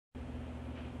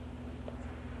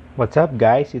What's up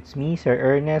guys, it's me Sir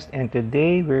Ernest, and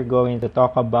today we're going to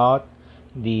talk about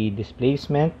the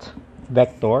displacement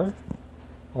vector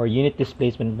or unit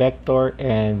displacement vector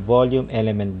and volume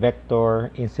element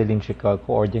vector in cylindrical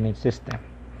coordinate system.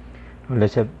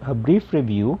 Let's have a brief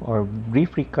review or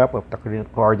brief recap of the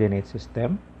coordinate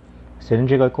system.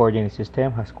 Cylindrical coordinate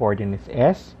system has coordinates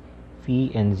s, phi,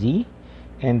 and z,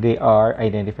 and they are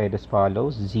identified as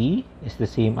follows. Z is the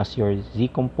same as your z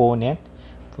component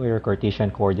for your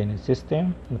Cartesian coordinate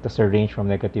system. It has a range from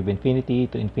negative infinity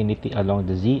to infinity along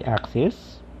the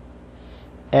z-axis.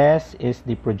 S is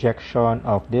the projection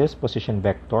of this position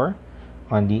vector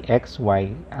on the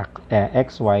xy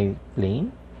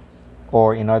plane,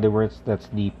 or in other words, that's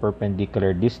the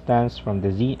perpendicular distance from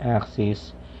the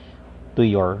z-axis to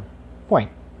your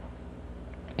point.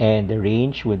 And the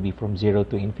range would be from 0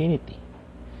 to infinity.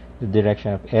 The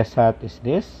direction of s hat is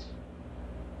this,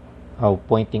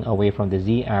 pointing away from the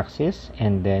z-axis,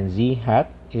 and then z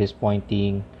hat is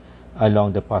pointing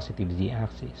along the positive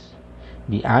z-axis.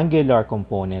 The angular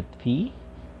component phi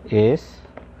is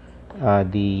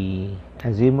the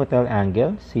azimuthal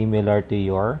angle similar to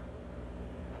your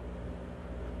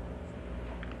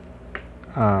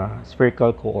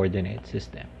spherical coordinate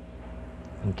system.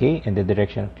 Okay, and the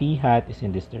direction of phi hat is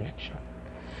in this direction.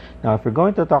 Now, if we're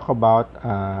going to talk about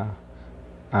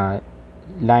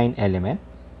line element,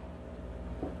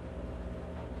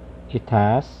 it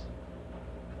has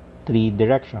three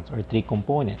directions or three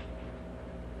components.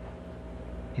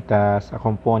 It has a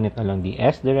component along the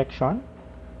s direction,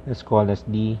 that's called as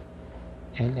the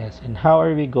ls. And how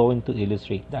are we going to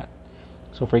illustrate that?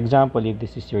 So for example, if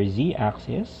this is your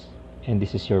z-axis and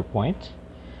this is your point,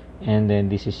 and then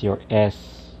this is your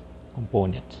s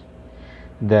component,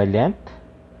 the length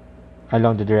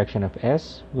along the direction of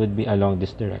s would be along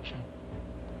this direction.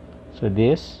 So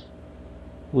this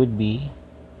would be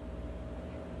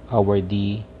our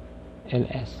dls,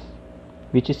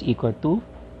 which is equal to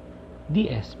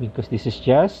ds, because this is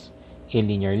just a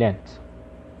linear length.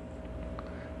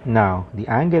 Now, the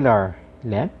angular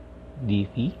length, d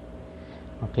phi,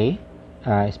 okay,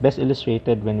 is best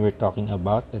illustrated when we're talking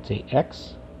about, let's say,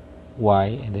 x,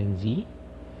 y, and then z.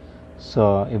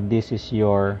 So, if this is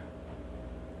your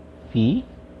phi,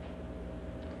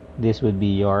 this would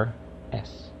be your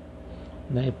s.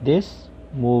 Now, if this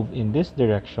move in this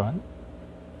direction,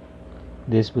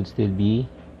 this would still be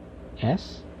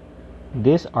s.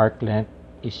 This arc length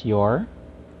is your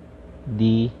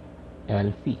dl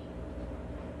phi.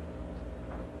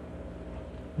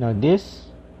 Now this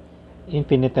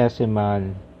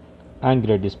infinitesimal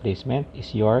angular displacement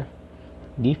is your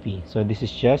d phi. So this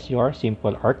is just your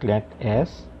simple arc length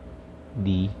as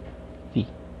d phi.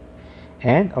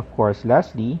 And of course,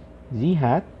 lastly, z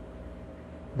hat,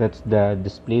 that's the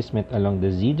displacement along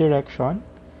the z direction,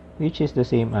 which is the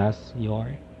same as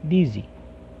your dz.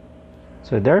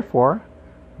 So therefore,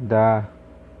 the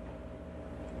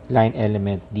line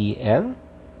element dl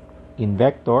in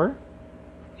vector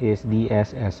is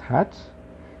ds s hat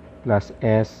plus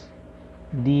s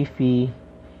d phi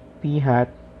p hat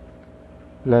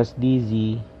plus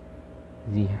dz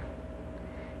z hat.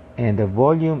 And the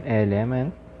volume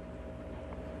element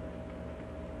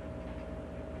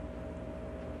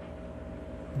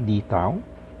d tau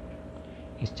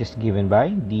is just given by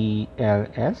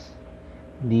dls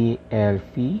dl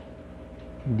phi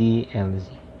dlz,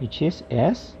 which is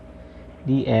s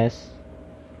ds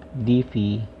d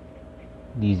phi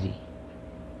dz.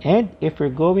 And if we're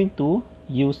going to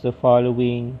use the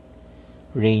following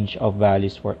range of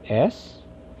values for s,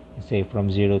 say from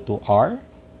 0 to r,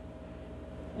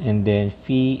 and then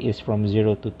phi is from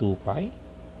 0 to 2 pi,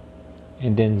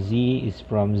 and then z is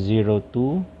from 0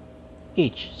 to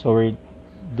h. So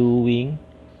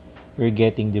we're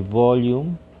getting the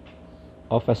volume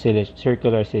of a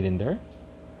circular cylinder.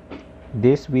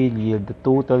 This will yield the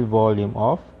total volume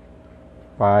of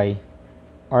pi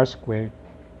r squared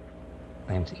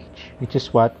times h, which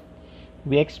is what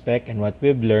we expect and what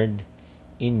we've learned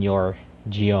in your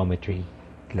geometry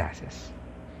classes.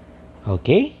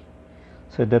 Okay,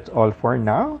 so that's all for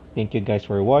now. Thank you guys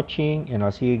for watching, and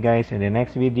I'll see you guys in the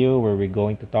next video where we're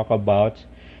going to talk about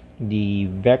the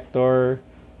vector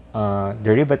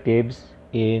derivatives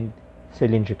in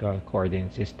cylindrical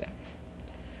coordinate system.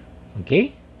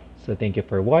 Okay, so thank you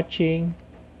for watching.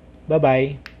 Bye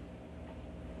bye.